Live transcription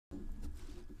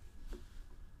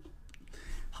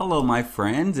Hello, my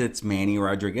friends. It's Manny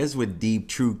Rodriguez with Deep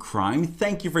True Crime.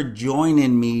 Thank you for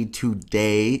joining me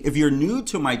today. If you're new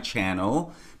to my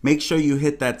channel, make sure you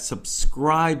hit that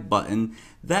subscribe button.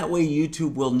 That way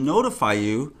YouTube will notify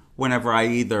you whenever I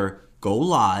either go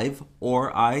live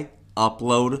or I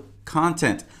upload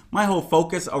content. My whole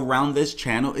focus around this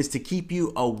channel is to keep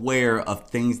you aware of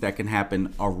things that can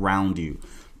happen around you.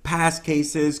 Past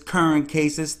cases, current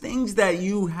cases, things that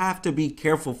you have to be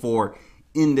careful for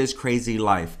in this crazy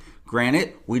life.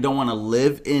 Granted, we don't want to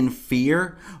live in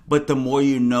fear, but the more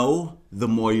you know, the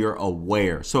more you're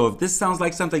aware. So if this sounds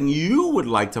like something you would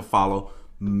like to follow,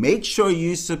 make sure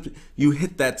you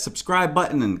hit that subscribe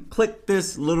button and click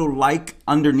this little like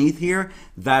underneath here.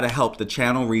 That'll help the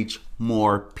channel reach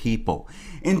more people.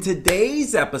 In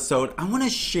today's episode, I want to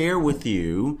share with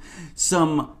you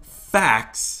some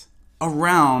facts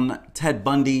around Ted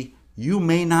Bundy you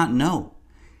may not know.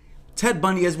 Ted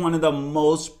Bundy is one of the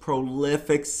most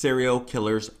prolific serial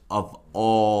killers of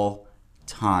all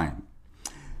time.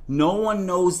 No one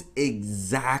knows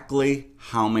exactly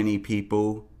how many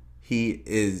people he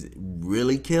is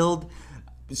really killed.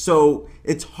 So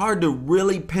it's hard to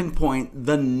really pinpoint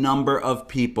the number of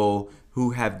people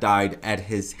who have died at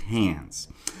his hands.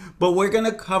 But we're going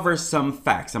to cover some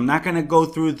facts. I'm not going to go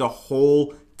through the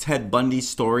whole Ted Bundy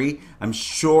story. I'm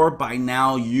sure by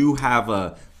now you have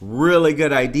a really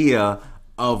good idea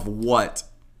of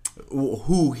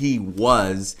who he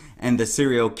was and the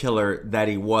serial killer that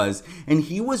he was. And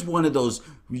he was one of those,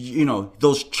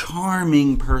 those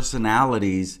charming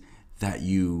personalities that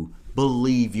you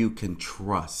believe you can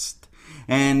trust.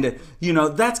 And,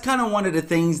 that's kind of one of the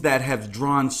things that have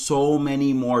drawn so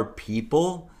many more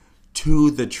people to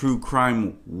the true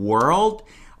crime world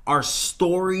are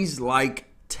stories like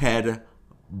Ted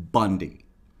Bundy,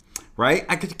 right?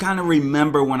 I could kind of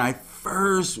remember when I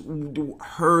first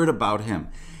heard about him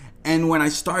and when I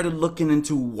started looking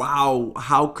into, wow,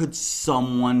 how could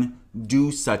someone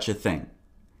do such a thing?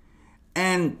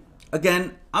 And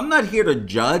again, I'm not here to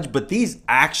judge, but these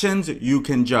actions you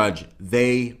can judge.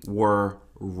 They were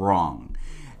wrong.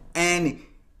 And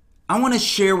I want to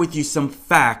share with you some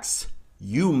facts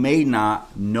you may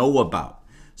not know about.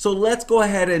 So let's go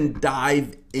ahead and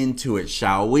dive into it,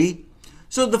 shall we?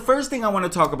 So the first thing I want to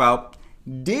talk about,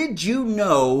 did you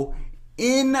know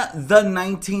in the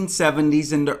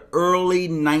 1970s, in the early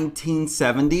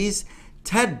 1970s,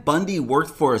 Ted Bundy worked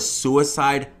for a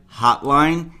suicide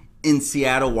hotline in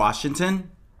Seattle, Washington?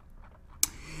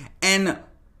 And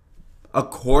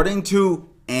according to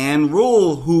Ann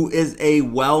Rule, who is a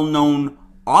well-known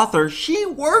author, she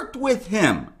worked with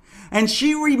him. And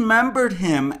she remembered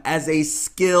him as a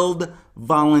skilled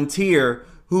volunteer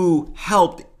who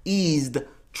helped ease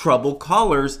troubled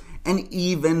callers and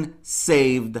even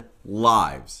saved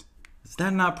lives. Is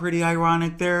that not pretty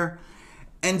ironic there?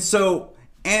 And so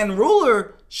Ann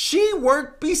Ruler, she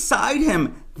worked beside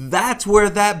him. That's where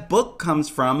that book comes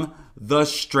from, The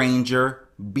Stranger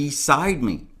Beside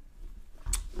Me.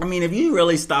 I mean, if you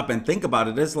really stop and think about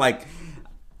it, it's like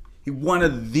one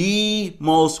of the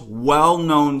most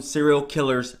well-known serial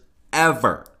killers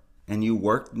ever, and you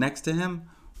worked next to him?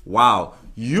 Wow,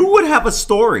 you would have a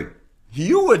story.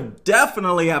 You would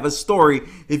definitely have a story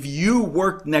if you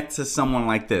worked next to someone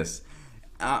like this.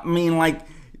 I mean,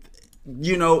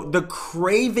 the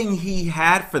craving he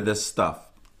had for this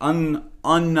stuff,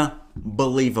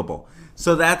 unbelievable.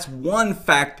 So that's one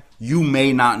fact you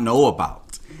may not know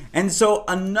about. And so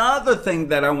another thing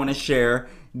that I want to share,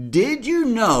 did you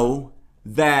know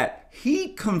that he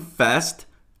confessed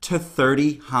to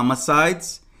 30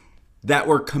 homicides that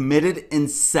were committed in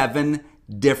 7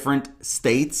 different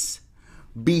states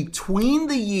between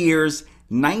the years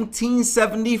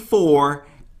 1974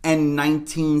 and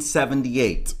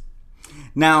 1978?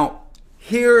 Now,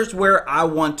 here's where I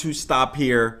want to stop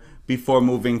here before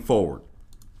moving forward.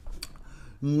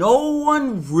 No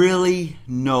one really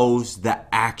knows the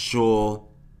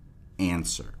actual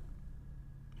answer.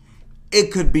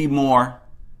 It could be more.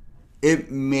 It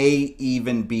may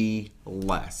even be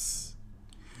less.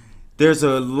 There's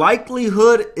a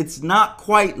likelihood it's not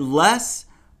quite less,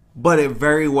 but it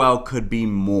very well could be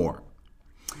more.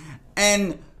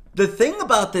 And the thing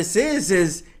about this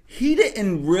is he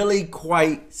didn't really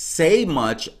quite say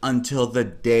much until the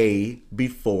day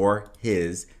before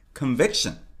his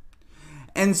conviction.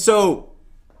 And so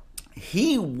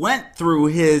he went through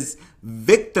his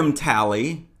victim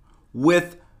tally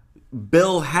with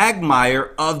Bill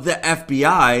Hagmaier of the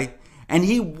FBI, and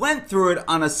he went through it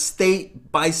on a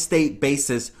state-by-state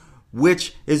basis,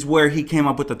 which is where he came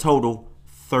up with the total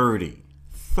 30.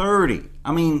 30.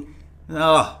 I mean,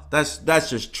 Oh, that's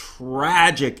just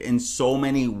tragic in so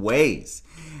many ways.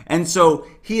 And so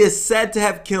he is said to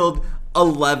have killed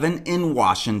 11 in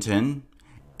Washington,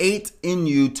 8 in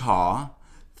Utah,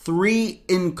 3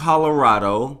 in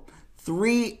Colorado,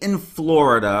 3 in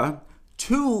Florida,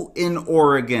 2 in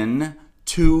Oregon,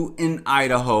 2 in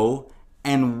Idaho,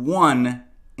 and 1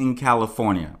 in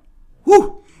California.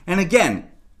 Whew! And again,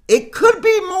 it could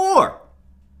be more.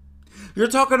 You're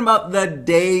talking about the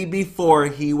day before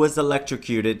he was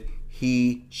electrocuted,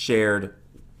 he shared,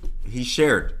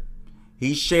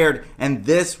 and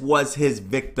this was his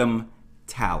victim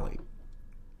tally.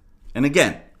 And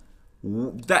again,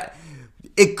 that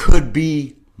it could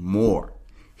be more.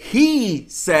 He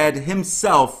said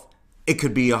himself it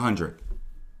could be 100.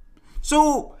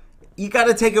 So you got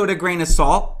to take it with a grain of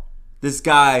salt. This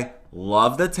guy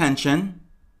loved attention.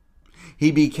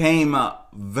 He became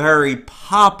very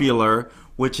popular,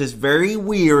 which is very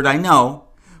weird, I know,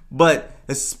 but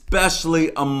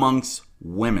especially amongst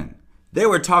women. They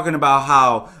were talking about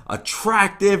how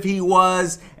attractive he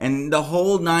was and the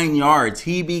whole 9 yards.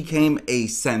 He became a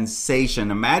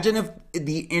sensation. Imagine if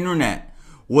the internet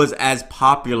was as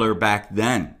popular back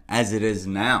then as it is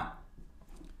now.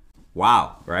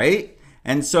 Wow, right?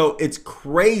 And so it's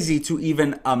crazy to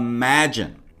even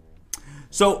imagine.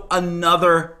 So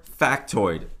another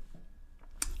factoid.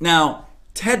 Now,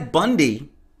 Ted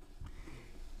Bundy,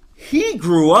 he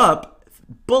grew up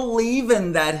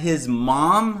believing that his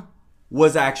mom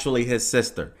was actually his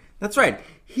sister. That's right.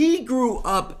 He grew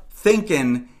up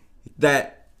thinking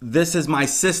that this is my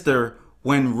sister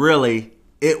when really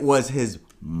it was his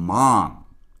mom.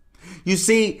 You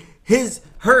see,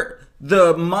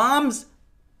 the mom's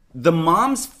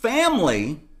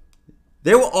family,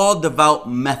 they were all devout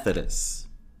Methodists.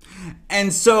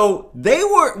 And so they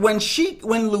were, when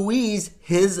Louise,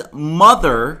 his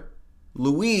mother,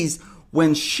 Louise,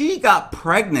 when she got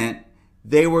pregnant,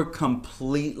 they were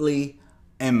completely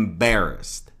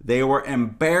embarrassed. They were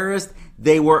embarrassed.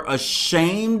 They were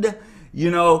ashamed,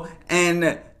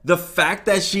 and the fact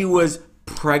that she was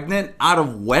pregnant out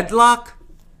of wedlock,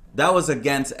 that was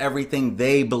against everything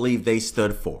they believed they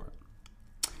stood for.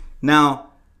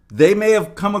 Now, they may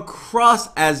have come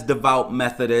across as devout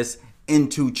Methodists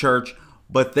into church,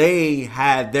 but they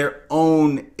had their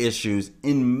own issues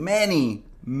in many,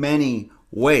 many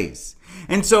ways.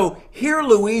 And so here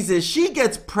Louise is, she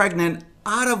gets pregnant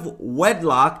out of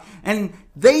wedlock and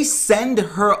they send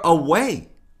her away.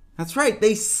 That's right,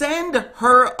 they send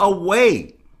her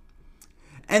away.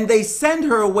 And they send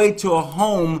her away to a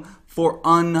home for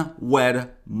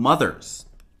unwed mothers.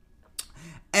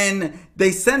 And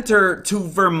they sent her to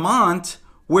Vermont,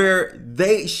 where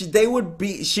she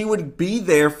would be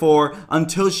there for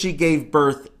until she gave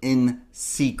birth in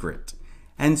secret.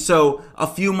 And so a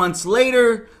few months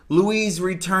later, Louise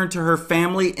returned to her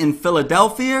family in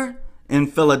Philadelphia,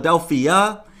 and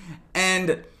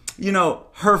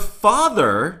her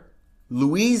father,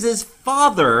 Louise's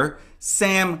father,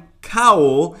 Sam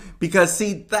Cowell, because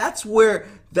see, that's where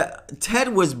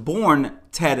Ted was born,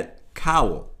 Ted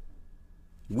Cowell.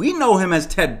 We know him as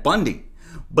Ted Bundy,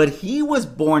 but he was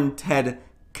born Ted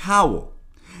Cowell.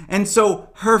 And so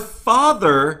her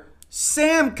father,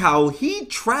 Sam Cowell, he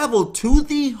traveled to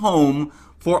the home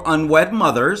for unwed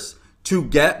mothers to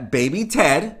get baby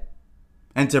Ted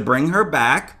and to bring her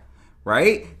back,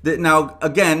 right? Now,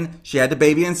 again, she had the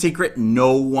baby in secret.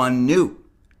 No one knew.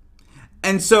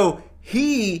 And so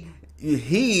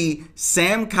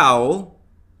Sam Cowell,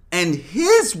 and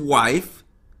his wife,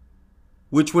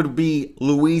 which would be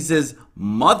Louise's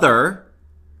mother,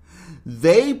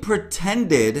 they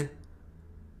pretended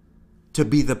to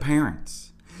be the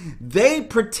parents. They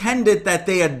pretended that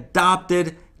they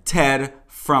adopted Ted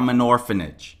from an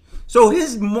orphanage. So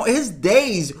his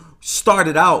days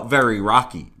started out very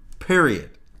rocky, period.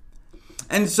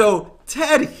 And so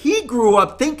Ted, he grew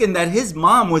up thinking that his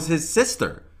mom was his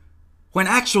sister, when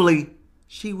actually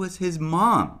she was his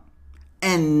mom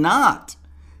and not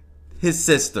his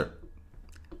sister,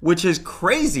 which is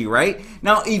crazy, right?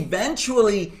 Now,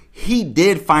 eventually he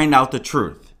did find out the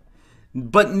truth,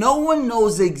 but no one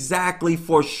knows exactly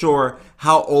for sure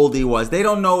how old he was. They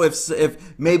don't know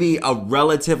if maybe a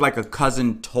relative like a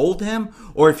cousin told him,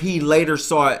 or if he later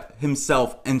saw it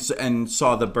himself and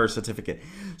saw the birth certificate.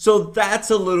 So that's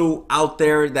a little out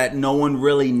there that no one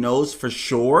really knows for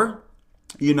sure,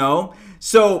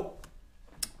 So,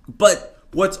 but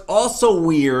what's also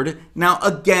weird, now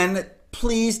again,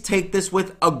 please take this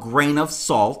with a grain of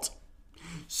salt.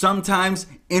 Sometimes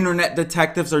internet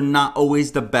detectives are not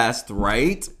always the best,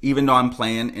 right? Even though I'm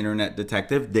playing internet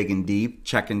detective, digging deep,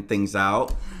 checking things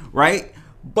out, right?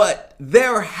 But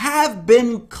there have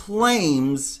been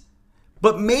claims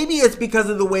But maybe it's because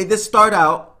of the way this started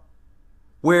out,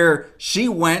 where she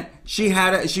went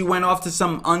off to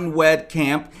some unwed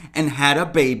camp and had a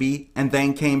baby and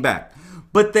then came back.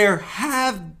 But there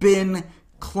have been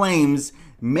claims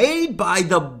made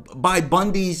by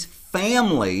Bundy's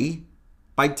family,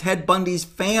 by Ted Bundy's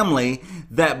family,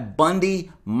 that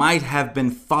Bundy might have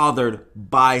been fathered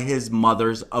by his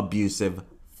mother's abusive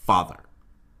father.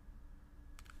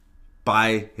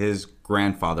 By his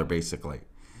grandfather, basically.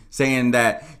 Saying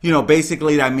that,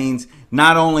 basically that means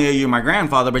not only are you my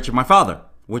grandfather, but you're my father,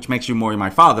 which makes you more my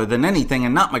father than anything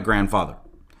and not my grandfather.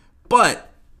 But,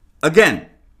 again,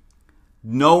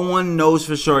 no one knows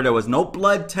for sure. There was no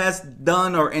blood test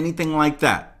done or anything like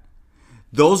that.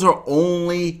 Those are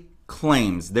only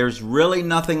claims. There's really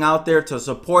nothing out there to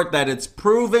support that it's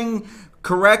proven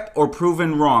correct or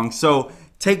proven wrong. So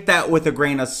take that with a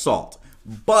grain of salt.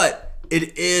 But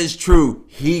it is true.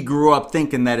 He grew up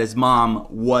thinking that his mom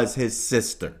was his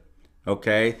sister.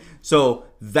 Okay? So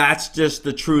that's just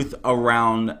the truth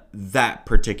around that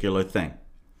particular thing.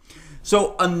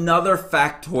 So another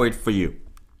factoid for you.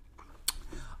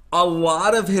 A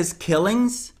lot of his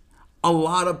killings, a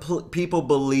lot of people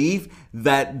believe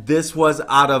that this was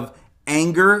out of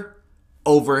anger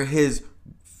over his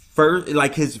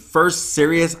first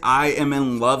serious I am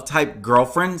in love type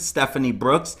girlfriend, Stephanie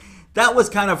Brooks. That was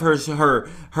kind of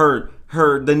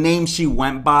the name she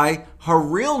went by. Her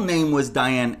real name was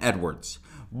Diane Edwards,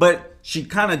 but she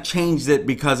kind of changed it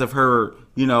because of her,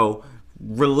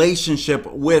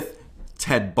 relationship with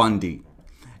Ted Bundy.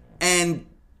 And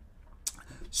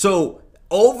so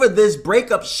over this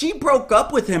breakup, she broke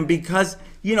up with him because,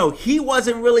 he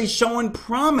wasn't really showing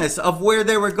promise of where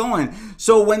they were going.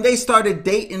 So when they started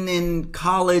dating in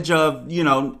college in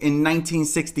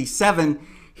 1967,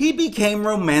 he became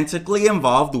romantically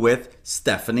involved with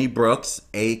Stephanie Brooks,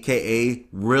 aka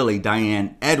really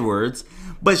Diane Edwards,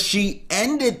 but she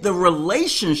ended the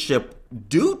relationship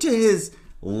due to his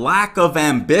lack of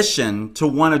ambition to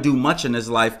want to do much in his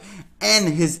life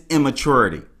and his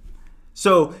immaturity.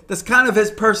 So that's kind of his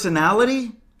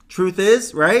personality, truth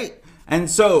is, right? And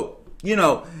so,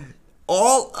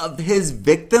 all of his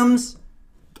victims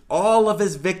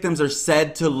are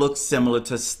said to look similar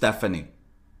to Stephanie.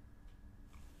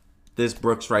 This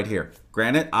Brooks right here.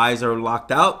 Granted, eyes are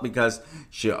locked out because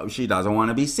she doesn't want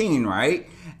to be seen, right?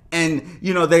 And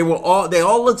they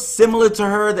all look similar to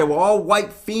her. They were all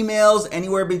white females,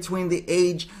 anywhere between the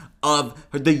age of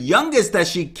the youngest that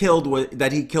he killed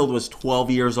was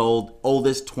 12 years old,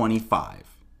 oldest 25.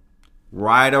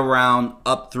 Right around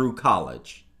up through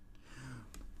college.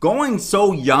 Going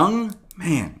so young,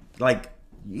 man,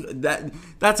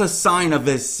 that's a sign of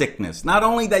his sickness. Not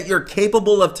only that you're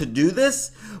capable of to do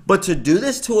this, but to do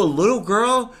this to a little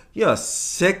girl, you're a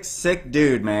sick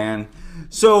dude, man.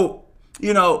 So,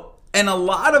 and a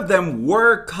lot of them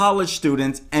were college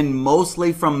students and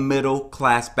mostly from middle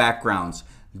class backgrounds,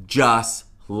 just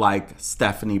like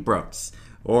Stephanie Brooks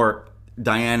or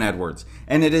Diane Edwards.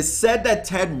 And it is said that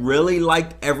Ted really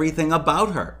liked everything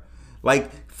about her.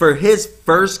 Like, for his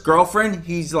first girlfriend,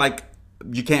 he's like,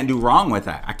 you can't do wrong with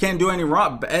that. I can't do any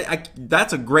wrong.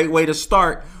 That's a great way to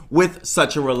start with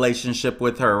such a relationship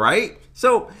with her, right?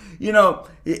 So,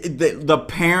 the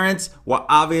parents were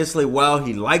obviously,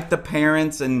 he liked the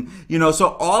parents. And,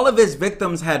 so all of his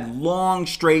victims had long,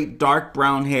 straight, dark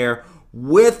brown hair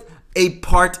with a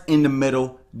part in the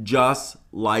middle, just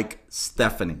like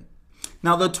Stephanie.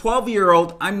 Now, the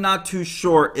 12-year-old, I'm not too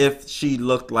sure if she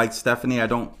looked like Stephanie. I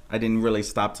didn't really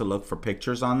stop to look for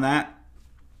pictures on that.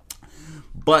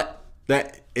 But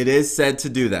that it is said to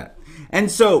do that.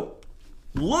 And so,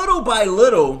 little by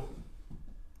little,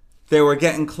 they were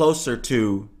getting closer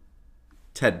to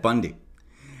Ted Bundy.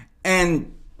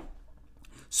 And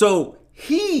so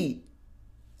he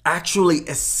actually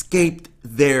escaped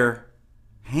their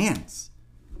hands.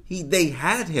 They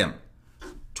had him.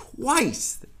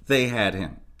 Twice they had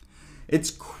him.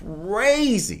 It's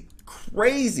crazy.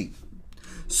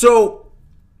 So,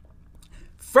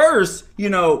 first,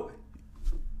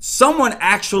 someone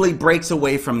actually breaks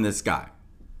away from this guy.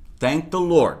 Thank the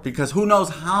Lord, because who knows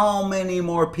how many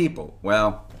more people.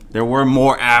 Well, there were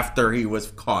more after he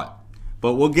was caught,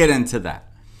 but we'll get into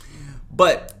that.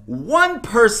 But one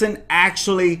person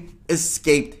actually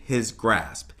escaped his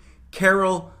grasp.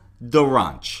 Cowell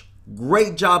Durant.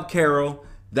 Great job, Cowell,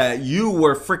 that you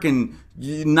were freaking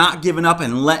not giving up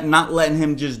and not letting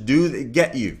him just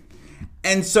get you.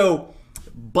 And so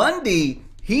Bundy,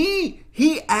 he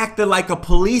acted like a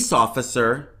police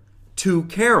officer to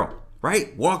Cowell,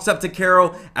 right? Walks up to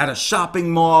Cowell at a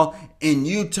shopping mall in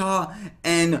Utah,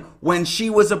 and when she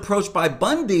was approached by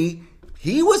Bundy,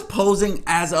 he was posing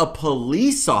as a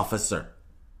police officer.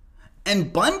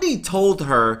 And Bundy told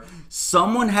her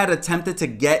someone had attempted to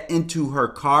get into her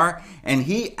car, and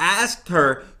he asked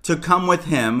her to come with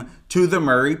him to the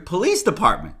Murray Police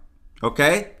Department.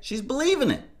 Okay? She's believing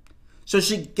it. So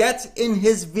she gets in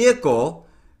his vehicle,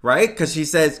 right? Because she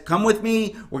says, come with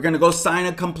me. We're going to go sign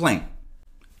a complaint.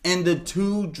 And the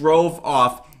two drove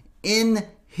off in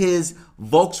his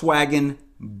Volkswagen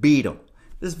Beetle.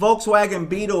 This Volkswagen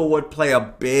Beetle would play a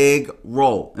big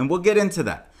role, and we'll get into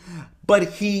that.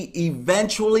 But he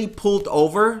eventually pulled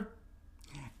over,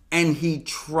 and he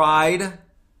tried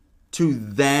to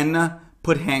then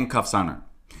put handcuffs on her.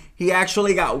 He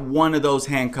actually got one of those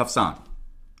handcuffs on.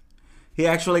 He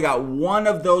actually got one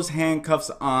of those handcuffs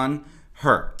on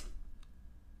her.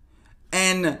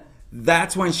 And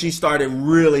that's when she started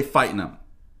really fighting him.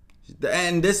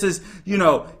 And this is,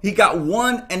 he got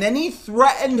one, and then he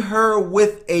threatened her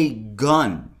with a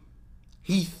gun.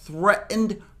 He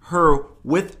threatened her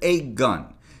with a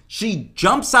gun. She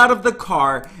jumps out of the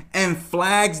car and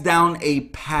flags down a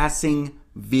passing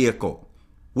vehicle,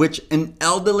 which an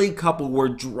elderly couple were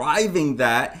driving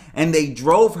that, and they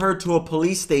drove her to a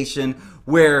police station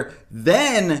where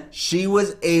then she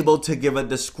was able to give a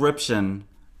description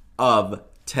of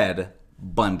Ted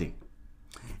Bundy.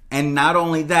 And not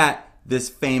only that, this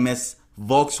famous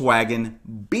Volkswagen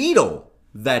Beetle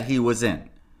that he was in.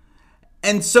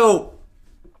 And so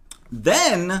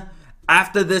then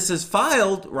after this is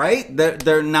filed, right,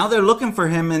 they're looking for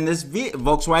him in this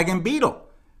Volkswagen Beetle,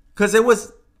 because it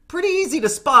was pretty easy to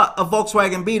spot a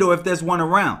Volkswagen Beetle if there's one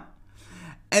around.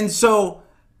 And so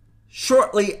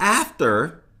shortly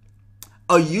after,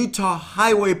 a Utah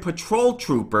Highway Patrol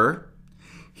trooper,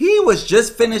 he was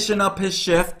just finishing up his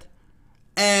shift,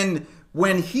 and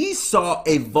when he saw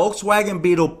a Volkswagen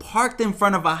Beetle parked in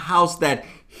front of a house that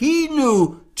he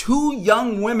knew two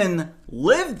young women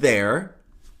lived there,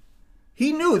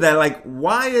 he knew that, like,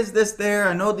 why is this there?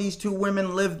 I know these two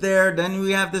women live there. Then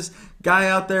we have this guy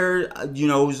out there,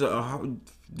 who's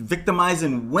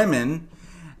victimizing women.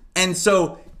 And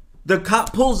so the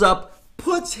cop pulls up,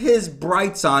 puts his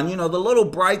brights on, the little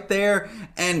bright there,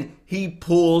 and he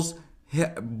pulls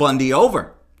Bundy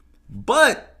over.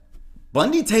 But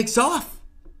Bundy takes off.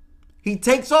 He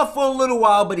takes off for a little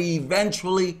while, but he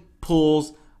eventually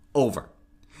pulls over.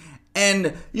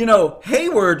 And,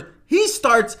 Hayward,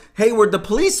 the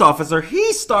police officer,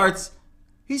 he starts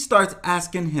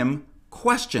asking him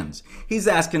questions. He's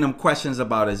asking him questions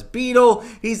about his Beetle.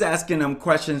 He's asking him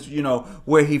questions,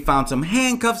 where he found some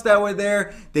handcuffs that were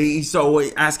there. He's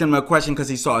asking him a question because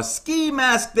he saw a ski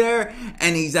mask there.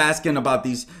 And he's asking about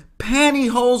these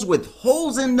pantyhose with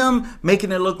holes in them,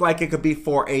 making it look like it could be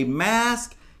for a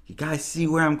mask. You guys see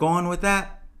where I'm going with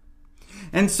that?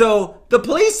 And so the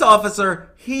police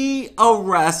officer, he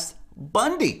arrests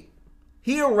Bundy.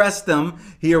 He arrests him.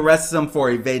 He arrests him for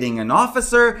evading an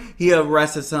officer. He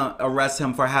arrests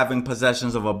him for having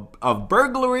possessions of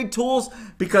burglary tools,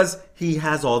 because he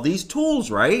has all these tools,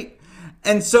 right?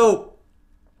 And so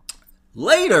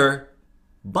later,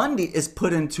 Bundy is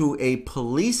put into a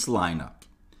police lineup.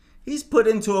 He's put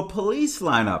into a police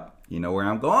lineup. You know where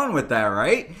I'm going with that,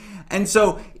 right? And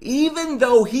so even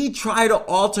though he tried to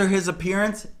alter his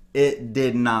appearance, it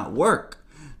did not work.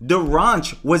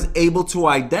 DeRanch was able to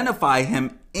identify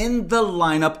him in the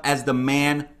lineup as the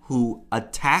man who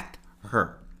attacked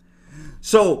her.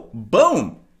 So,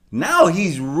 boom, now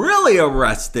he's really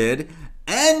arrested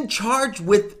and charged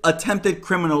with attempted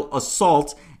criminal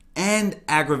assault and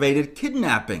aggravated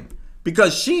kidnapping,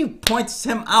 because she points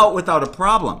him out without a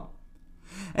problem.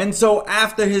 And so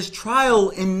after his trial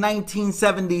in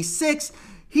 1976,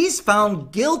 he's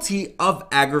found guilty of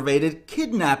aggravated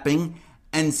kidnapping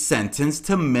and sentenced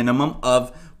to minimum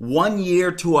of 1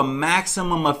 year to a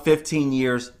maximum of 15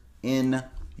 years in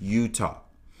Utah.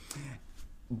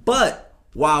 But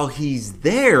while he's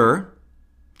there,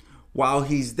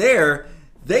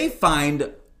 they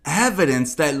find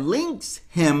evidence that links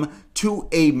him to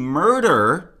a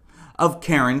murder of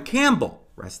Karen Campbell.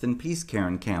 Rest in peace,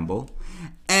 Karen Campbell.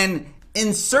 And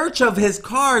in search of his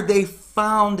car, they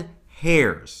found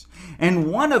hairs.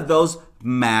 And one of those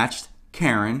matched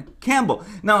Karen Campbell.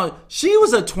 Now, she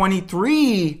was a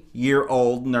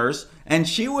 23-year-old nurse, and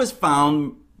she was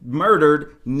found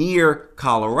murdered near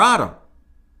Colorado.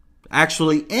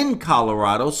 Actually in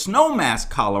Colorado, Snowmass,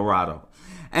 Colorado.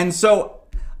 And so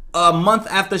a month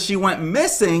after she went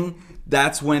missing,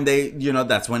 that's when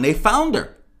they found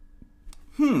her.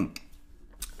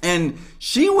 And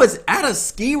she was at a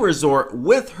ski resort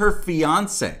with her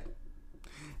fiance.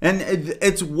 And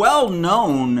it's well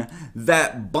known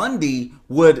that Bundy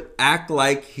would act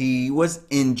like he was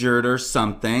injured or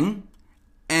something.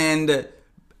 And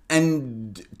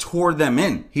and tore them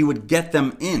in. He would get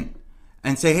them in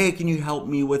and say, hey, can you help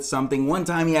me with something? One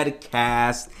time he had a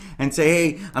cast and say,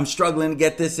 hey, I'm struggling to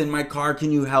get this in my car.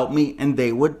 Can you help me? And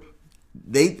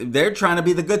they're trying to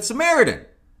be the Good Samaritan,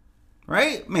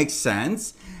 right? Makes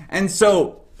sense. And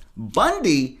so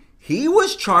Bundy, he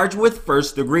was charged with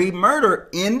first-degree murder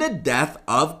in the death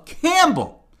of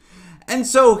Campbell. And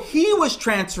so he was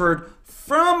transferred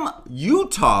from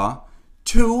Utah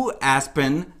to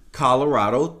Aspen,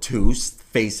 Colorado to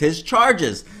face his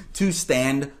charges, to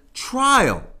stand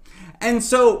trial. And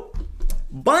so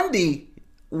Bundy,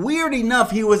 weird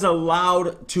enough, he was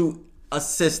allowed to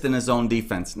assist in his own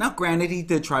defense. Now, granted, he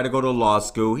did try to go to law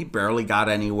school. He barely got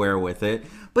anywhere with it,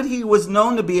 but he was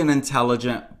known to be an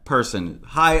intelligent person,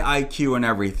 high IQ and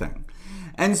everything.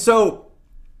 And so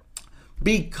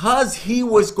because he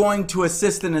was going to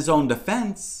assist in his own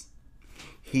defense,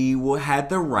 he had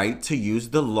the right to use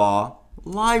the law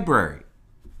library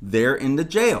there in the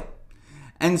jail.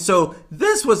 And so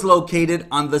this was located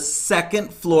on the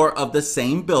second floor of the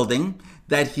same building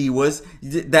that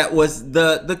was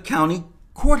the county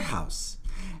courthouse.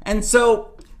 And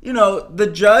so,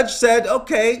 the judge said,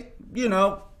 okay,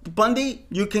 Bundy,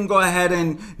 you can go ahead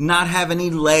and not have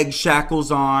any leg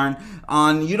shackles on.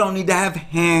 You don't need to have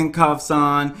handcuffs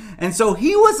on. And so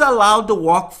he was allowed to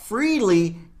walk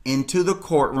freely into the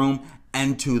courtroom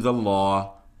and to the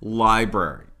law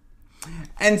library.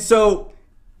 And so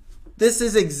this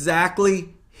is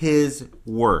exactly his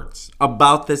words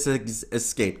about this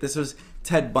escape. This was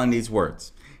Ted Bundy's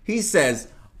words. He says,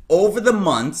 over the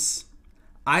months,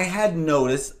 I had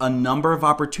noticed a number of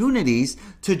opportunities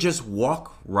to just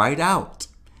walk right out.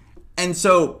 And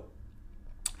so,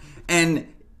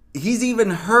 and he's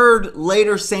even heard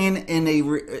later saying in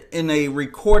a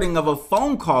recording of a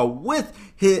phone call with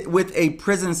a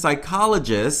prison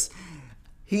psychologist,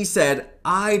 he said,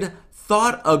 I'd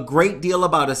thought a great deal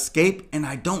about escape, and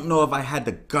I don't know if I had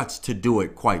the guts to do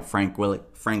it, quite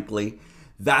frankly.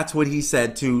 That's what he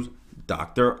said to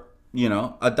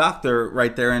a doctor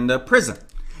right there in the prison.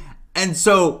 And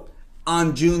so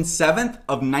on June 7th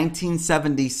of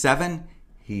 1977,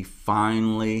 he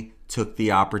finally took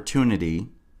the opportunity.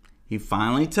 He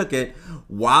finally took it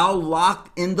while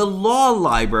locked in the law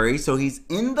library. So he's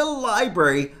in the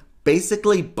library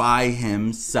basically by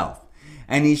himself.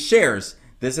 And he shares,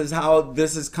 this is how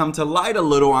this has come to light a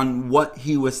little on what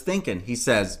he was thinking. He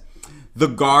says, the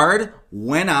guard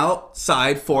went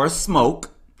outside for a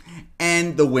smoke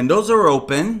and the windows are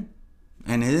open,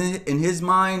 and in his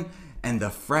mind, and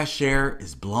the fresh air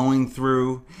is blowing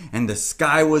through and the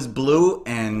sky was blue,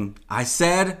 and I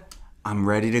said, I'm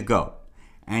ready to go.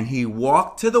 And he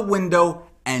walked to the window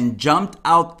and jumped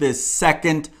out this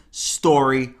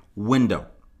second-story window.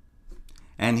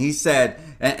 And he said,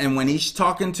 and when he's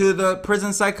talking to the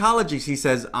prison psychologist, he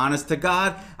says, honest to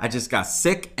God, I just got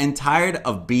sick and tired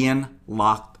of being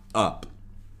locked up.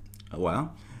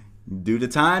 Well, do the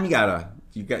time, you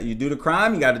do the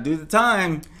crime, you gotta do the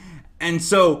time. And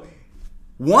so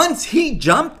once he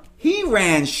jumped, he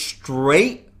ran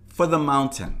straight for the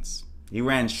mountains.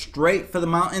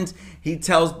 He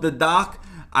tells the doc,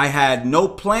 I had no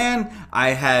plan, I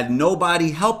had nobody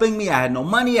helping me, I had no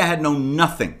money, I had no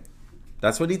nothing.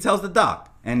 That's what he tells the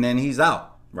doc. And then he's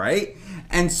out, right?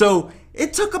 And so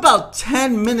it took about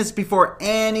 10 minutes before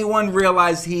anyone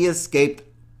realized he escaped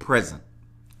prison.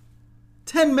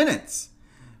 10 minutes.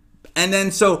 And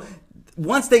then so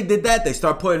once they did that, they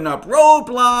start putting up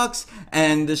roadblocks,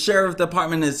 and the sheriff's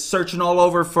department is searching all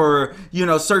over for,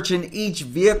 searching each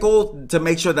vehicle to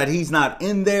make sure that he's not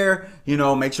in there,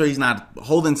 make sure he's not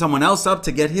holding someone else up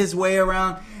to get his way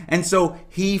around. And so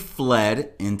he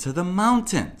fled into the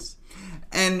mountains.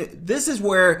 And this is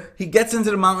where he gets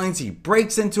into the mountains, he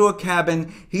breaks into a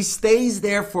cabin, he stays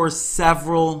there for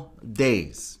several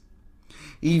days.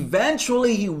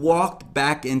 Eventually, he walked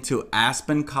back into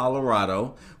Aspen,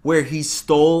 Colorado, where he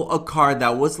stole a car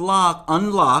that was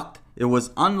unlocked. It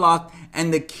was unlocked,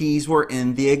 and the keys were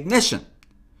in the ignition.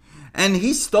 And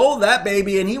he stole that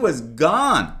baby, and he was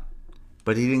gone.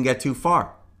 But he didn't get too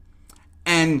far.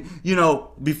 And,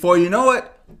 before you know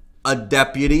it, a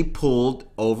deputy pulled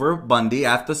over Bundy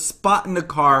after spotting the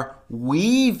car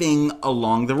weaving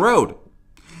along the road.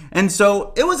 And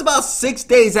so it was about 6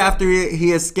 days after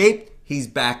he escaped, he's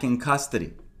back in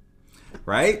custody,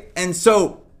 right? And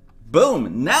so,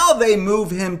 boom, now they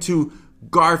move him to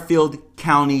Garfield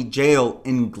County Jail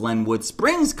in Glenwood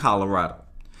Springs, Colorado.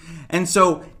 And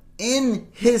so in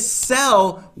his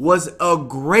cell was a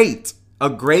grate,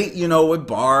 with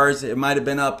bars. It might have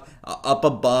been up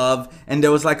above, and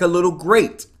there was like a little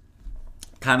grate,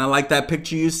 kind of like that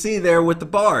picture you see there with the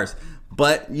bars,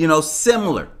 but,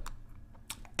 similar.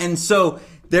 And so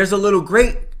there's a little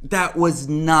grate that was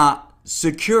not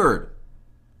secured,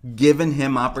 given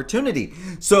him opportunity.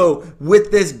 So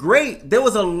with this grate, there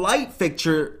was a light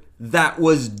fixture that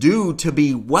was due to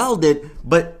be welded,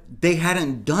 but they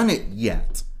hadn't done it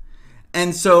yet.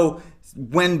 And so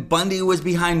when Bundy was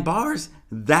behind bars,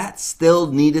 that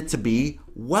still needed to be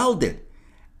welded.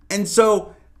 And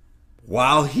so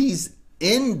while he's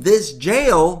in this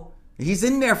jail, he's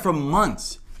in there for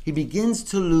months, he begins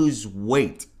to lose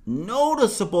weight,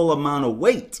 noticeable amount of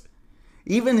weight.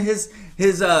 Even his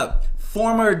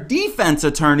former defense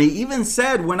attorney even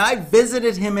said, when I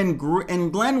visited him in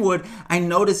Glenwood, I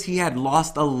noticed he had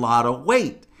lost a lot of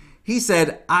weight. He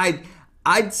said,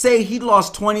 I'd say he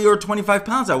lost 20 or 25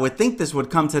 pounds. I would think this would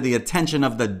come to the attention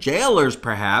of the jailers,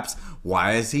 perhaps.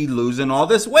 Why is he losing all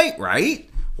this weight, right?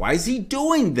 Why is he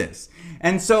doing this?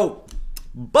 And so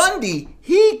Bundy,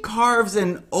 he carves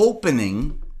an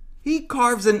opening. He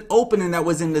carves an opening that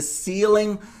was in the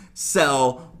ceiling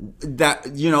cell that,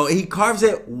 he carves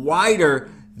it wider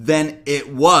than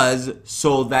it was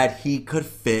so that he could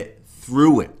fit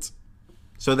through it.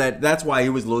 So that's why he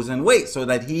was losing weight, so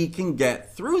that he can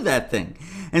get through that thing.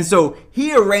 And so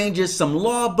he arranges some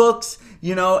law books,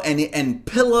 and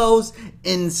pillows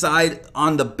inside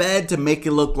on the bed to make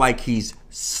it look like he's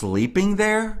sleeping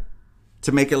there,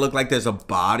 to make it look like there's a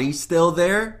body still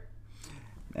there.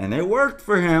 And it worked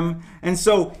for him. And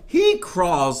so he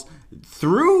crawls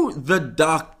through the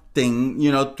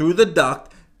ducting, through the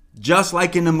duct, just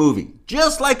like in the movie.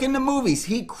 Just like in the movies,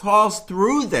 he crawls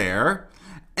through there.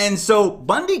 And so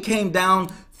Bundy came down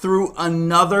through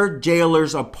another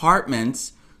jailer's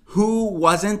apartments who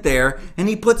wasn't there, and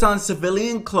he puts on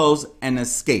civilian clothes and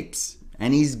escapes.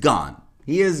 And he's gone.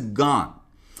 He is gone.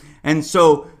 And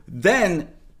so then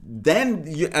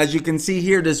as you can see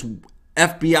here, this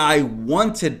FBI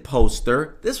wanted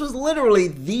poster, this was literally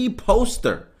the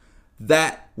poster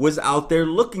that was out there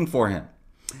looking for him.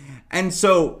 And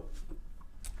so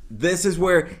this is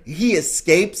where he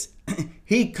escapes.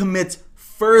 He commits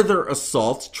further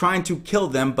assaults, trying to kill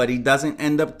them, but he doesn't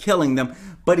end up killing them.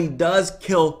 But he does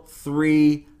kill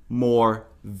 3 more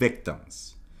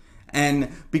victims.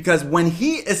 And because when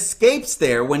he escapes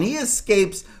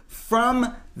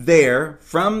from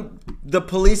the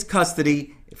police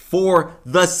custody for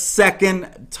the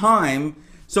second time,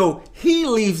 so he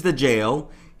leaves the jail,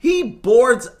 he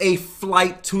boards a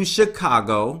flight to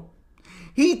Chicago,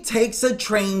 he takes a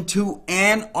train to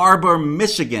Ann Arbor,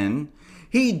 Michigan,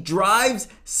 he drives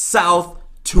south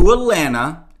to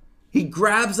Atlanta, he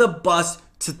grabs a bus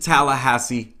to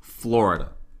Tallahassee,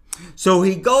 Florida. So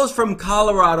he goes from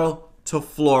Colorado to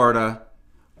Florida,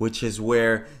 which is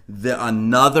where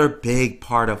another big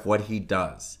part of what he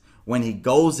does. When he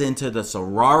goes into the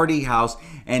sorority house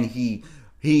and he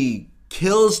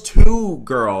kills 2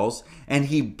 girls and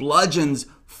he bludgeons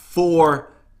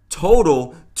 4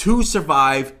 total, 2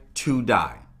 survive, 2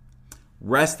 die.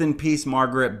 Rest in peace,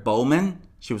 Margaret Bowman.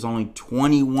 She was only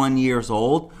 21 years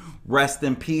old. Rest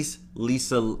in peace,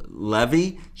 Lisa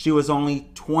Levy. She was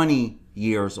only 20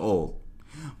 years old.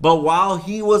 But while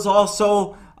he was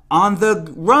also on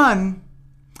the run,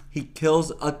 he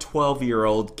kills a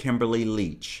 12-year-old Kimberly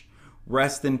Leach.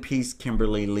 Rest in peace,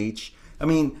 Kimberly Leach. I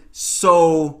mean,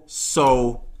 so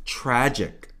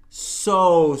tragic.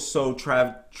 So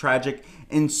tragic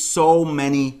in so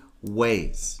many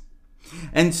ways.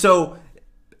 And so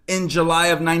in July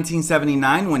of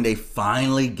 1979, when they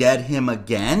finally get him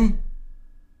again,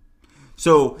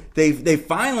 so they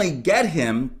finally get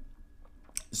him.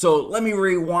 So let me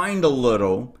rewind a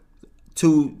little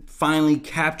to finally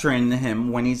capturing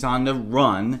him when he's on the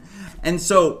run. And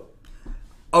so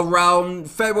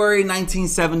around February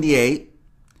 1978,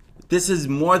 this is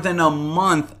more than a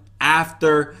month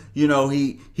after,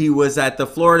 he was at the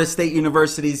Florida State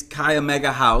University's Chi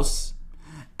Omega house,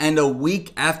 and a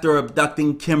week after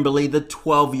abducting Kimberly, the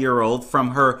 12-year-old,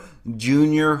 from her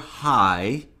junior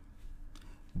high,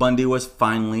 Bundy was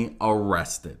finally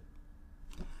arrested.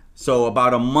 So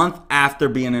about a month after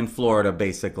being in Florida,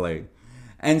 basically.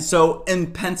 And so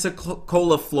in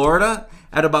Pensacola, Florida,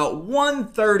 at about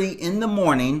 1:30 in the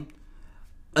morning,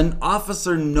 an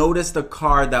officer noticed a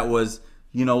car that was,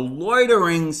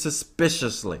 loitering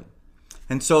suspiciously.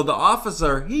 And so the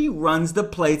officer, he runs the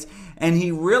plates and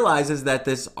he realizes that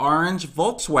this orange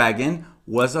Volkswagen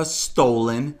was a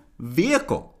stolen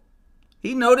vehicle.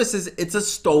 He notices it's a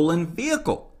stolen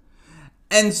vehicle.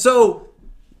 And so,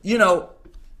 he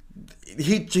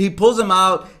pulls him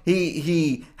out.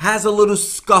 He has a little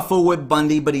scuffle with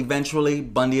Bundy, but eventually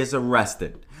Bundy is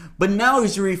arrested. But now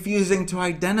he's refusing to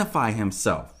identify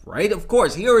himself, right? Of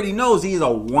course, he already knows he's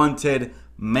a wanted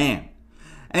man.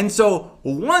 And so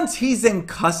once he's in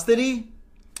custody,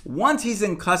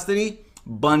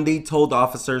 Bundy told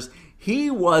officers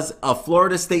he was a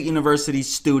Florida State University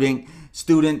student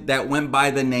that went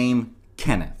by the name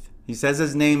Kenneth. He says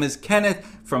his name is Kenneth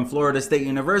from Florida State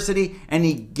University, and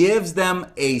he gives them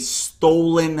a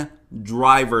stolen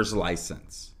driver's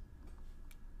license.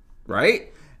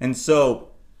 Right? And so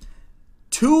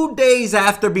 2 days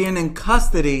after being in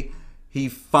custody, he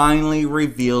finally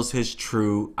reveals his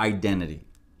true identity.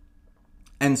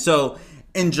 And so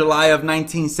in July of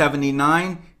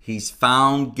 1979, he's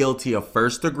found guilty of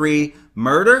first-degree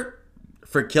murder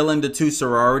for killing the 2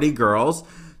 sorority girls,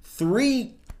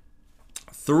 three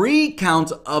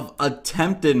counts of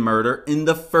attempted murder in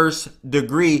the first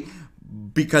degree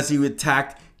because he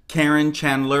attacked Karen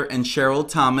Chandler and Cheryl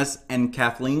Thomas and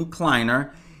Kathleen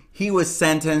Kleiner. He was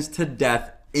sentenced to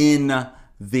death in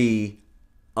the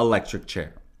electric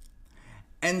chair.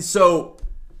 And so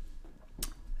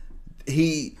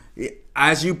he,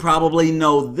 as you probably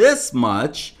know this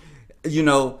much,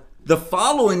 the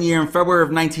following year, in February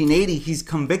of 1980, he's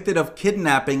convicted of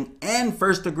kidnapping and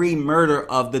first-degree murder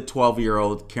of the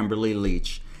 12-year-old Kimberly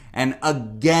Leach, and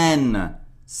again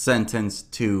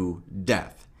sentenced to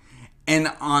death.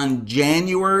 And on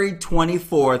January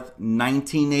 24th,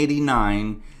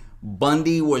 1989,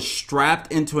 Bundy was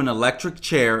strapped into an electric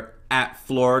chair at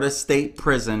Florida State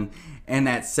Prison, and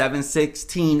at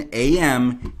 7:16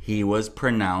 a.m., he was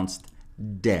pronounced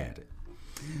dead.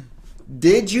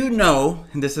 Did you know,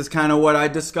 and this is kind of what I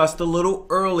discussed a little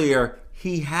earlier,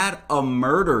 he had a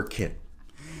murder kit.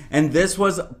 And this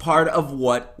was part of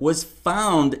what was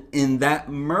found in that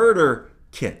murder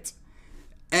kit.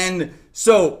 And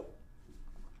so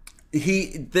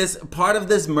this part of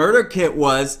this murder kit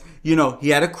was, he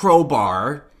had a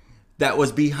crowbar that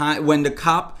was behind when the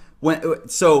cop went.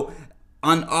 So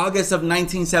on August of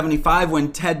 1975,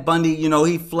 when Ted Bundy,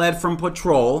 he fled from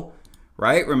patrol.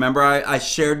 Right? Remember, I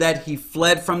shared that he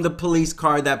fled from the police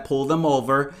car that pulled him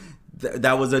over,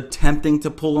 that was attempting to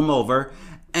pull him over.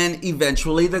 And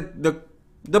eventually the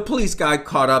police guy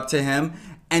caught up to him,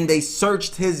 and they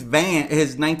searched his van,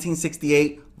 his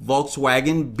 1968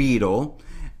 Volkswagen Beetle,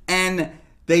 and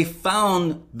they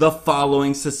found the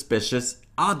following suspicious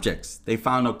objects. They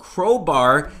found a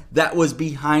crowbar that was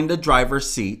behind the driver's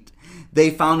seat.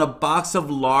 They found a box of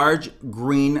large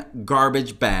green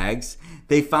garbage bags.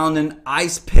 They found an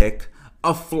ice pick,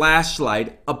 a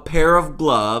flashlight, a pair of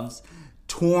gloves,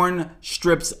 torn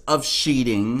strips of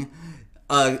sheeting,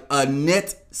 a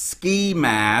knit ski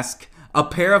mask, a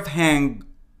pair of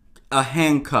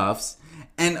handcuffs,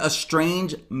 and a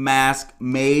strange mask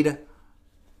made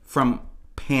from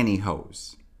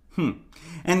pantyhose.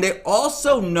 And they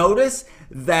also noticed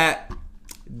that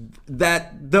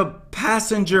the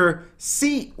passenger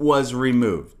seat was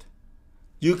removed.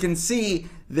 You can see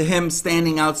him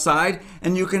standing outside,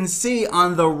 and you can see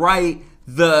on the right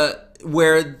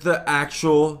where the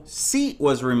actual seat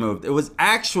was removed. It was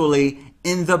actually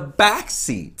in the back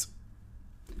seat.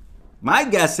 My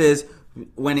guess is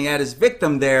when he had his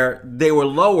victim there, they were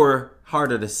lower,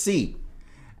 harder to see.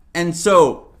 And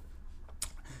so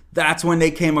that's when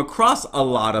they came across a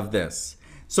lot of this.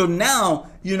 So now,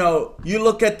 you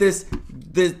look at this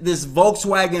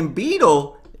Volkswagen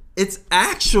Beetle, it's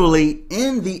actually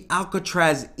in the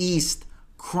Alcatraz East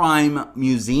Crime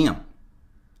Museum.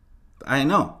 I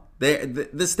know.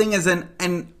 This thing is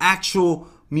an actual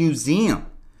museum.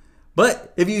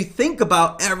 But if you think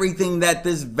about everything that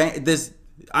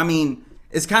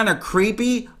it's kind of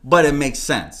creepy, but it makes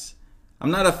sense.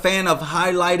 I'm not a fan of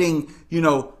highlighting,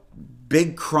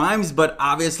 big crimes, but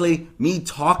obviously me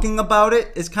talking about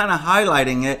it is kind of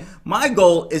highlighting it. My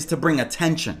goal is to bring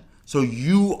attention so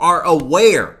you are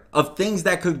aware of things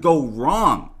that could go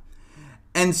wrong.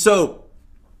 And so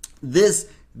this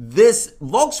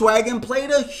Volkswagen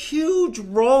played a huge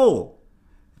role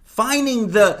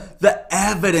finding the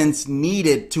evidence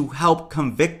needed to help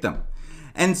convict them.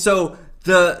 And so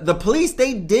the police,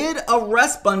 they did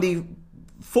arrest Bundy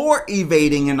for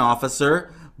evading an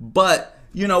officer, but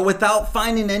without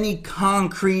finding any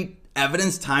concrete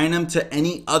evidence tying him to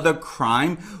any other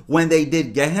crime. When they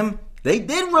did get him, they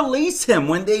did release him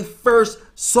when they first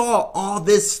saw all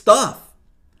this stuff.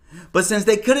 But since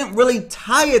they couldn't really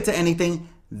tie it to anything,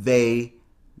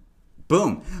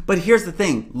 boom. But here's the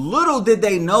thing. Little did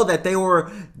they know that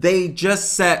they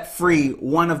just set free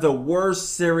one of the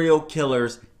worst serial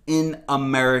killers in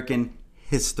American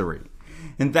history.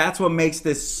 And that's what makes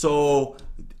this so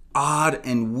odd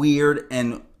and weird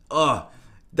and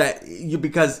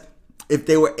because if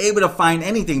they were able to find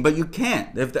anything, but you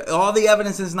can't. If all the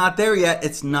evidence is not there yet,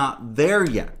 it's not there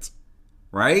yet,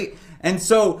 right? And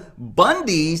so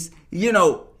Bundy's,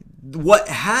 what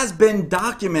has been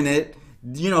documented,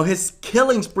 his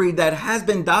killing spree that has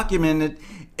been documented,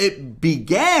 it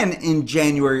began in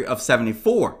January of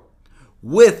 74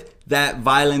 with that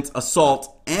violent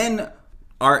assault and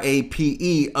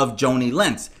RAPE of Joni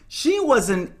Lentz. She was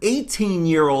an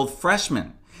 18-year-old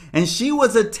freshman, and she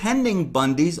was attending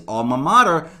Bundy's alma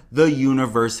mater, the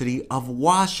University of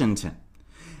Washington.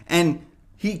 And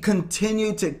he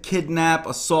continued to kidnap,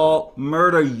 assault,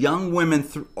 murder young women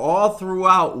all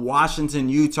throughout Washington,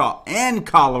 Utah, and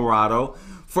Colorado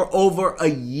for over a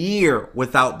year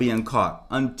without being caught,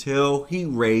 until he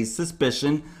raised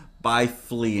suspicion by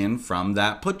fleeing from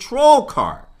that patrol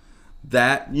car.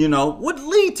 That, would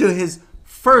lead to his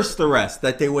first arrest,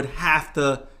 that they would have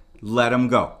to let him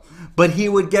go. But he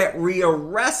would get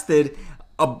rearrested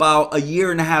about a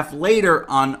year and a half later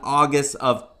on August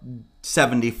of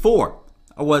 74.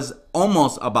 I was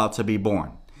almost about to be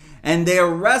born. And they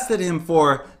arrested him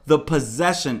for the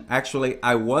possession. Actually,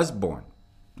 I was born.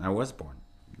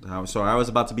 So I was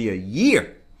about to be a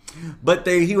year. But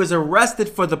he was arrested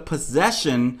for the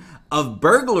possession of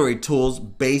burglary tools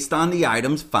based on the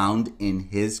items found in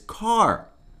his car,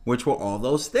 which were all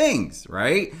those things,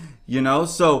 right?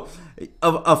 So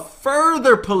a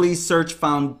further police search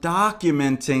found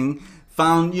documents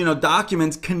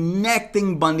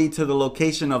connecting Bundy to the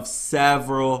location of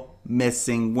several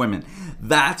missing women.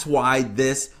 That's why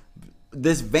this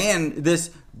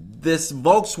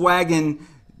Volkswagen,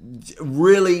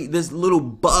 really, this little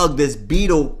bug, this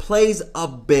beetle, plays a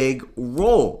big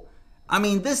role. I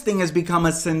mean, this thing has become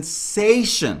a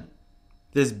sensation.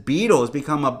 This beetle has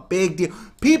become a big deal.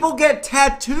 People get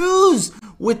tattoos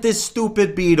with this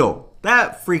stupid beetle.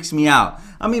 That freaks me out.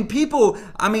 I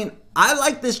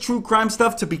like this true crime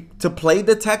stuff to play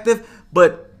detective,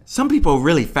 but some people are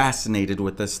really fascinated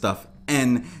with this stuff.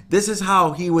 And this is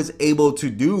how he was able to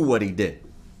do what he did.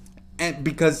 And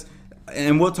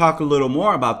we'll talk a little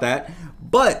more about that.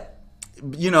 But,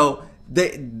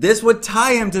 this would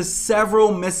tie him to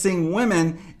several missing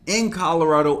women in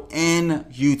Colorado and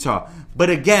Utah. But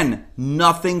again,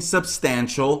 nothing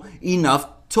substantial enough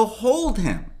to hold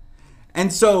him.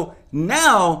 And so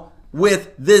now,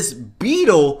 with this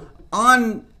beetle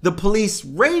on the police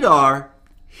radar,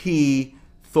 he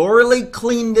thoroughly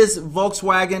cleaned this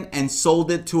Volkswagen and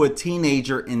sold it to a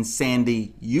teenager in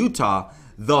Sandy, Utah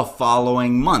the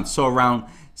following month. So around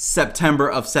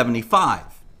September of 75.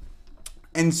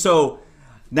 And so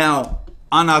now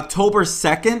on October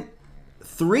 2nd,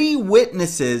 3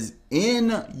 witnesses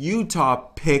in Utah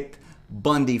picked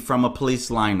Bundy from a police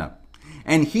lineup.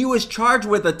 And he was charged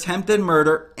with attempted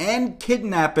murder and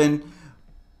kidnapping.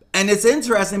 And it's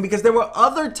interesting because there were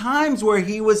other times where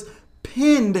he was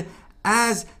pinned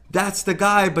as that's the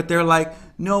guy, but they're like,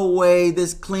 no way,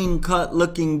 this clean-cut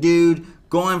looking dude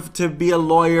going to be a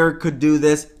lawyer could do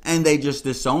this. And they just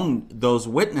disowned those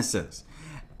witnesses.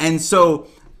 And so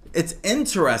it's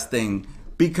interesting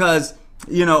because,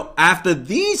 after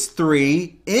these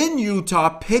 3 in Utah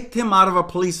picked him out of a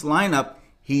police lineup,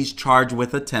 he's charged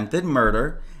with attempted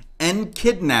murder and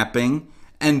kidnapping,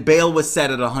 and bail was set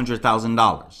at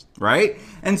 $100,000, right?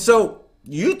 And so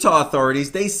Utah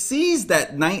authorities, they seized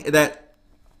that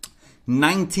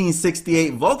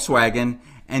 1968 Volkswagen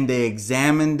and they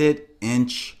examined it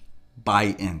inch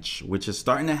by inch, which is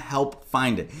starting to help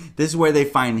find it. This is where they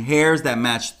find hairs that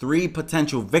match 3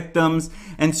 potential victims.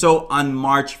 And so on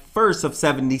March 1st of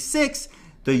 76,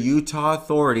 the Utah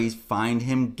authorities find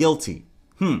him guilty.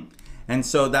 And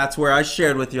so that's where I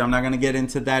shared with you. I'm not going to get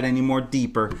into that anymore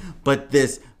deeper. But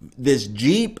this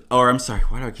Jeep, or I'm sorry,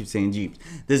 why do I keep saying Jeep?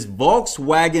 This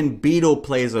Volkswagen Beetle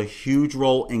plays a huge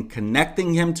role in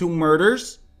connecting him to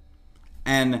murders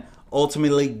and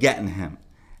ultimately getting him.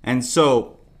 And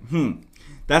so,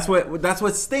 that's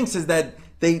what stinks, is that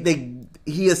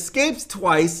he escapes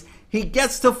twice. He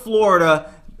gets to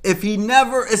Florida. If he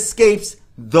never escapes,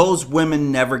 those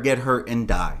women never get hurt and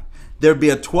die. There'd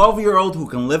be a 12-year-old who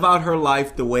can live out her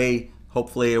life the way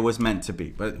hopefully it was meant to be,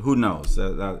 but who knows?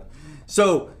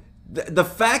 So the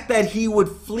fact that he would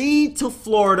flee to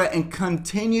Florida and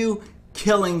continue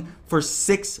killing for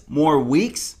 6 more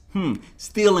weeks,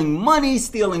 stealing money,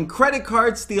 stealing credit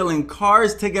cards, stealing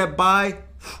cars to get by,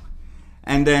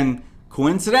 and then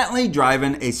coincidentally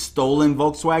driving a stolen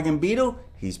Volkswagen Beetle,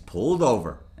 he's pulled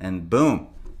over and boom.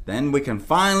 Then we can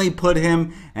finally put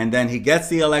him, and then he gets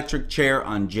the electric chair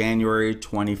on January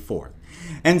 24th.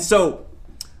 And so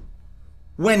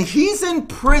when he's in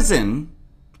prison,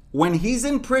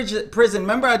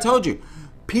 remember I told you,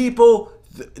 people,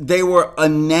 they were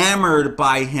enamored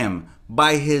by him,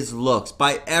 by his looks,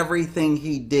 by everything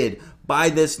he did, by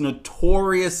this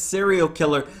notorious serial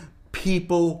killer.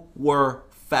 people were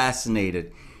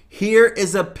fascinated. Here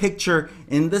is a picture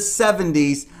in the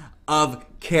 70s of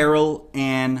Carol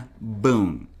Ann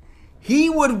Boone. He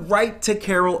would write to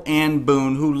Carol Ann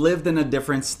Boone, who lived in a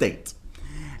different state.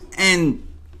 And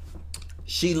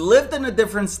she lived in a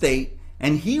different state,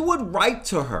 and he would write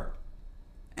to her.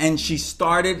 And she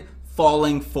started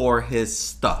falling for his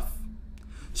stuff.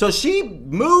 So she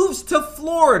moves to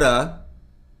Florida.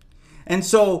 And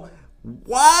so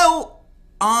while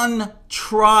on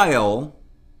trial,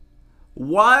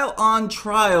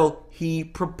 he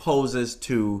proposes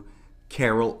to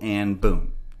Carol Ann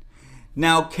Boone.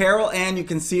 Now, Carol Ann, you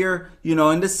can see her, in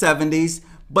the 70s,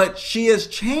 but she has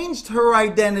changed her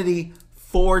identity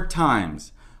 4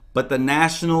 times. But the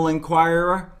National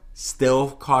Enquirer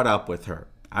still caught up with her.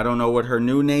 I don't know what her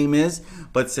new name is,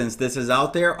 but since this is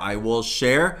out there, I will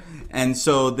share. And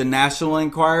so the National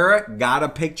Enquirer got a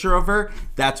picture of her.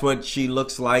 That's what she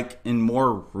looks like in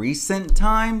more recent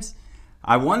times.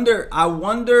 I wonder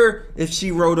if she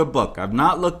wrote a book. I've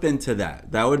not looked into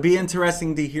that. That would be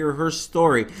interesting to hear her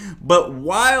story. But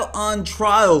while on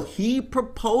trial, he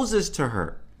proposes to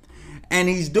her. And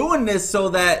he's doing this so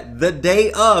that the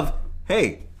day of,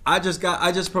 hey, I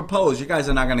just proposed. You guys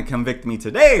are not going to convict me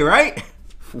today, right?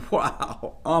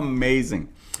 Wow,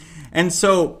 amazing. And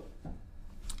so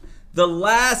the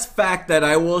last fact that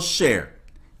I will share,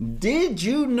 did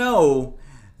you know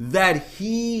that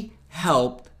he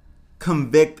helped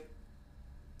convict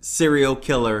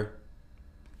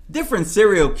different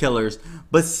serial killers,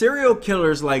 but serial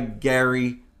killers like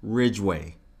Gary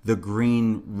Ridgway, the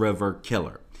Green River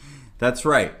Killer? That's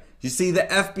right. You see, the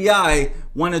FBI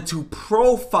wanted to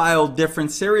profile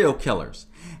different serial killers.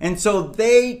 And so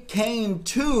they came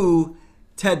to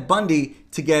Ted Bundy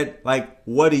to get,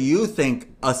 what do you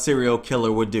think a serial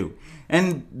killer would do?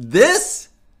 And this,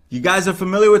 you guys are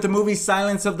familiar with the movie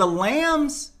Silence of the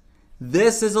Lambs?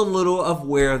 This is a little of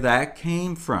where that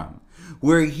came from,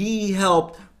 where he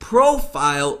helped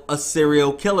profile a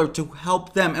serial killer to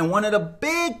help them. And one of the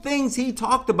big things he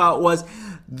talked about was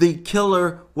the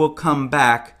killer will come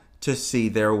back to see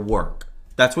their work.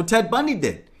 That's what Ted Bundy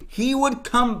did. He would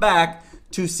come back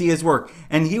to see his work.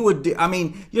 And he would,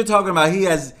 you're talking about he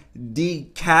has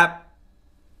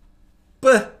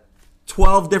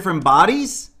 12 different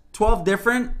bodies, 12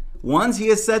 different ones he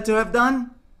is said to have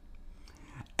done.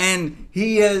 And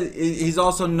he's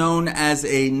also known as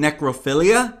a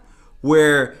necrophilia,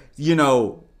 where,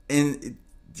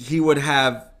 he would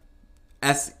have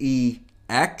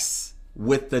sex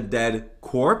with the dead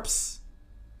corpse.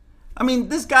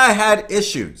 This guy had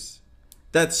issues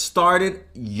that started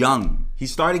young. He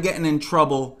started getting in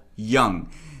trouble young.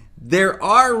 There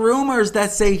are rumors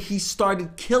that say he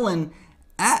started killing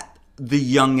at the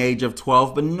young age of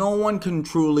 12, but no one can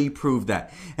truly prove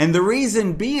that. And the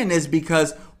reason being is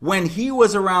because when he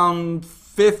was around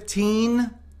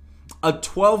 15, a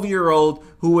 12-year-old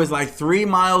who was 3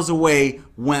 miles away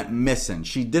went missing.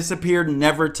 She disappeared,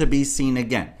 never to be seen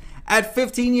again. At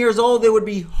 15 years old, it would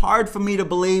be hard for me to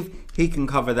believe he can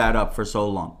cover that up for so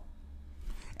long.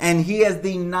 And he has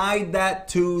denied that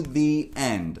to the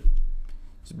end.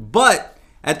 But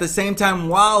at the same time,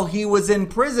 while he was in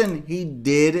prison, he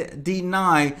did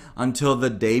deny until the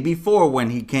day before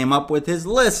when he came up with his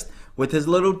list, with his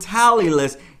little tally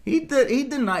list. He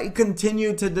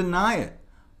continued to deny it.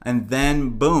 And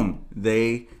then, boom,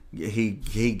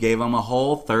 he gave him a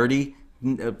whole 30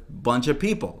 bunch of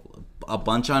people, a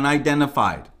bunch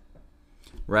unidentified.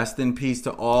 Rest in peace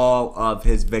to all of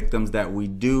his victims that we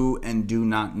do and do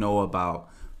not know about.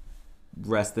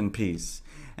 Rest in peace.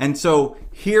 And so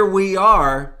here we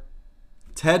are,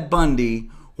 Ted Bundy,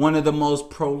 one of the most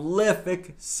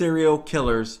prolific serial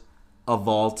killers of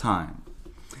all time.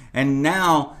 And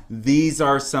now these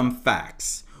are some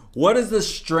facts. What is the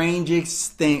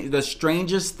strangest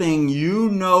thing you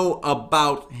know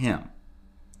about him?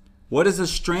 What is the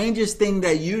strangest thing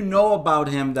that you know about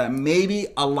him that maybe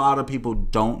a lot of people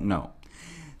don't know?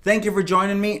 Thank you for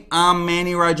joining me. I'm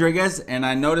Manny Rodriguez, and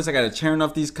I notice I got to turn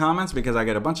off these comments because I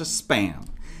get a bunch of spam.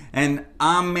 And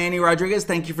I'm Manny Rodriguez.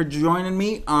 Thank you for joining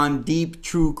me on Deep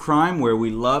True Crime, where we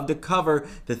love to cover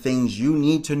the things you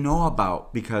need to know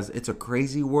about because it's a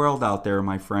crazy world out there,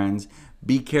 my friends.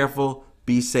 Be careful,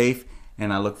 be safe,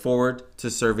 and I look forward to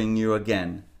serving you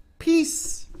again.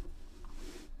 Peace.